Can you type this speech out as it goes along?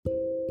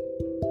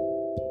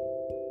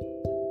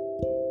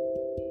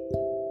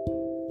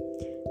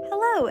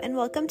Hello, and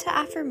welcome to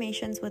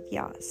Affirmations with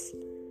Yas.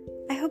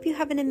 I hope you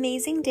have an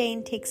amazing day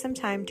and take some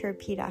time to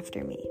repeat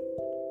after me.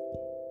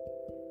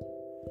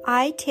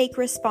 I take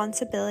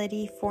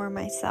responsibility for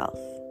myself.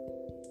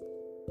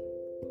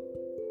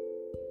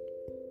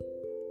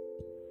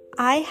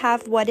 I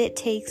have what it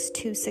takes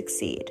to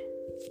succeed.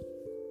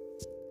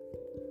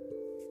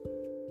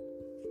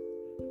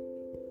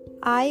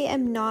 I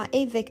am not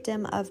a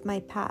victim of my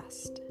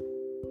past.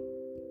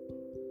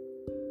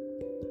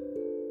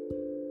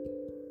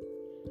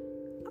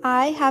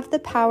 I have the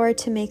power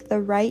to make the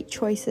right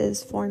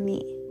choices for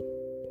me.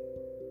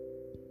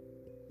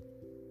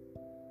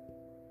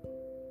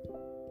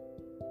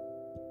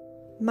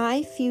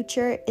 My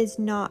future is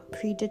not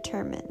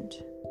predetermined.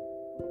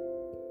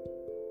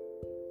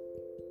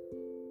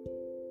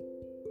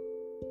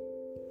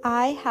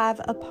 I have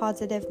a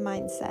positive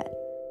mindset.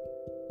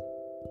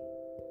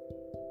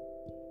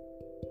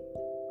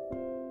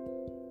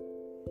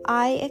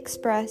 I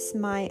express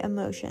my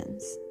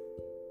emotions.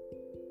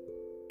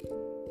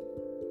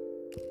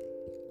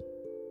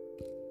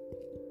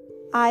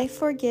 I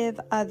forgive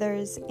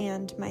others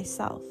and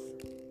myself.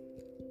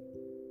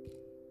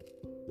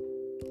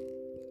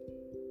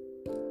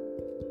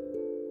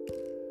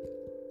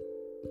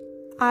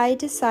 I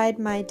decide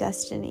my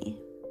destiny.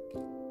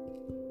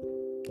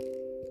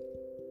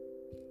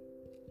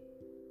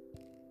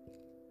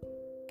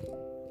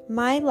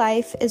 My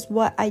life is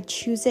what I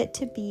choose it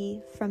to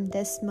be from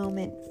this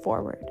moment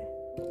forward.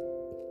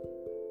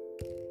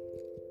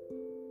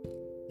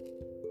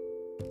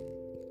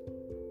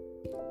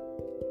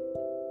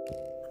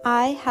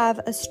 I have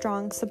a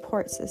strong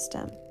support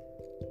system.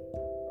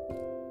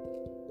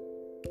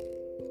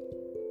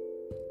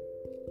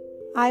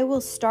 I will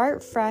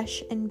start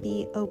fresh and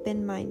be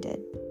open-minded.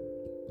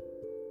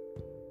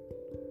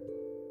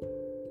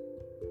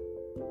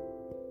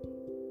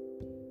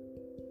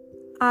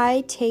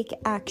 I take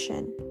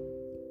action.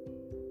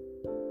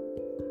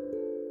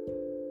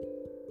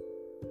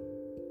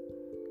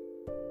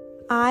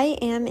 I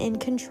am in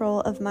control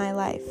of my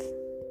life.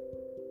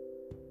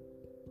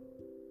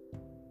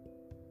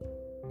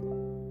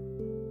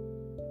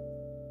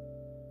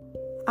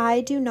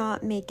 I do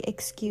not make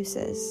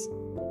excuses.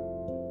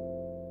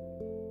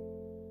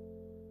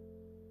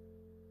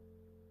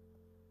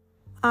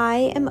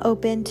 I am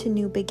open to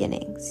new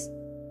beginnings.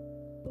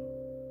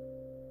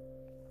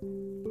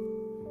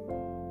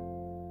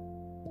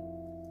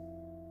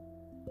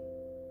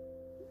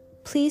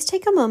 Please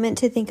take a moment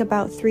to think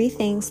about 3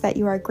 things that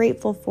you are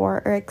grateful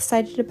for or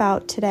excited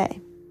about today.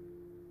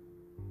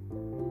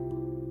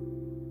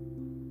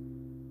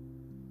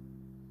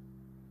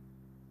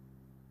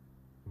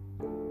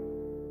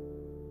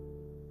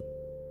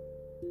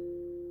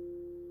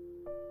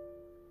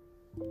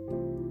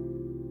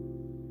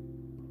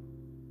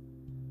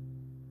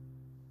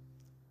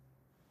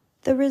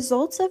 The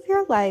results of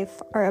your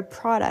life are a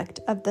product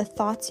of the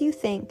thoughts you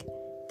think,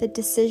 the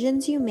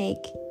decisions you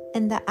make,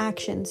 and the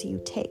actions you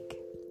take.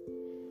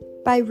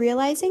 By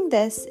realizing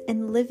this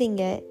and living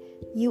it,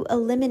 you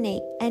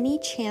eliminate any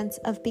chance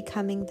of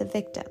becoming the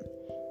victim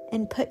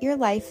and put your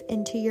life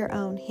into your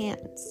own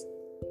hands.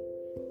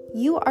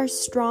 You are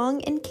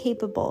strong and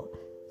capable,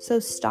 so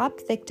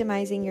stop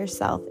victimizing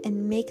yourself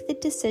and make the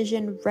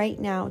decision right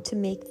now to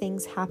make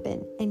things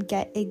happen and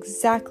get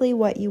exactly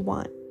what you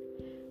want.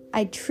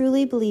 I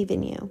truly believe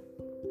in you.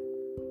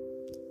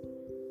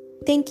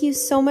 Thank you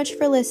so much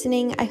for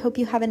listening. I hope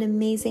you have an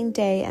amazing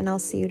day, and I'll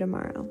see you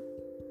tomorrow.